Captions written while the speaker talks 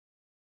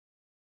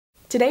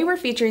Today we're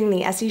featuring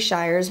the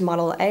Shires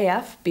Model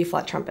AF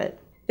B-flat trumpet.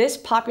 This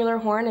popular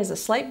horn is a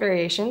slight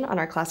variation on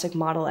our classic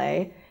Model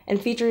A and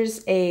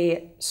features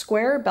a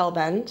square bell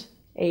bend,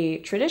 a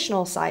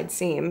traditional side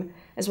seam,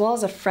 as well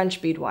as a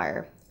French bead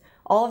wire.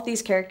 All of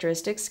these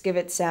characteristics give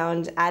its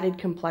sound added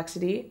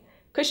complexity,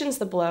 cushions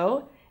the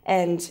blow,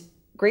 and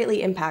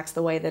greatly impacts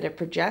the way that it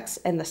projects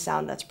and the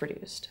sound that's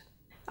produced.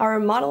 Our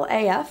Model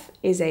AF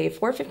is a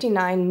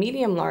 459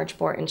 medium-large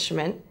bore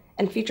instrument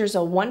and features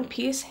a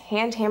one-piece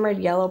hand-hammered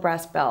yellow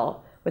brass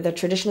bell with a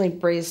traditionally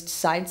brazed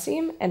side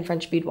seam and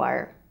French bead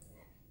wire.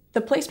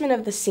 The placement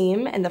of the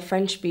seam and the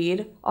French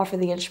bead offer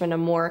the instrument a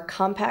more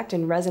compact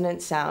and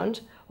resonant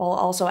sound, while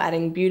also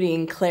adding beauty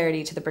and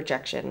clarity to the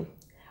projection.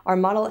 Our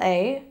Model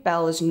A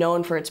bell is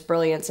known for its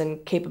brilliance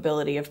and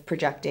capability of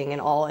projecting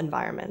in all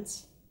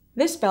environments.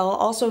 This bell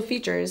also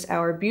features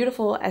our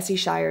beautiful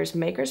Shires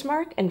maker's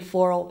mark and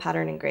floral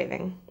pattern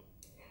engraving.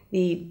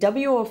 The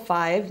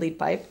W05 lead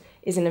pipe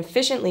is an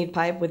efficient lead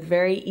pipe with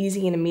very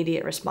easy and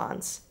immediate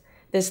response.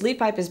 This lead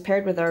pipe is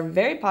paired with our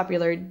very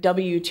popular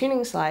W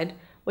tuning slide,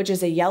 which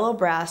is a yellow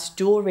brass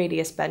dual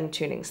radius bend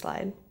tuning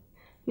slide.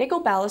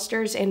 Nickel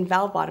balusters and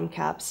valve bottom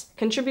caps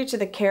contribute to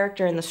the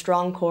character and the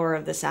strong core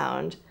of the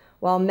sound,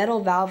 while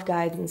metal valve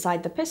guides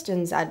inside the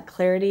pistons add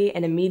clarity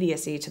and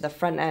immediacy to the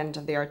front end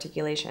of the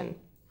articulation.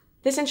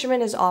 This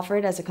instrument is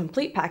offered as a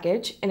complete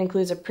package and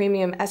includes a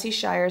premium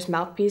Shires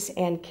mouthpiece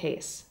and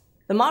case.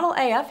 The Model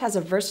AF has a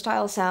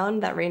versatile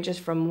sound that ranges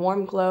from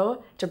warm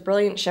glow to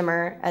brilliant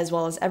shimmer, as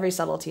well as every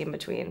subtlety in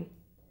between.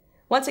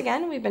 Once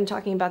again, we've been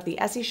talking about the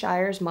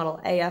Shires Model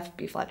AF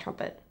B-flat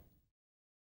trumpet.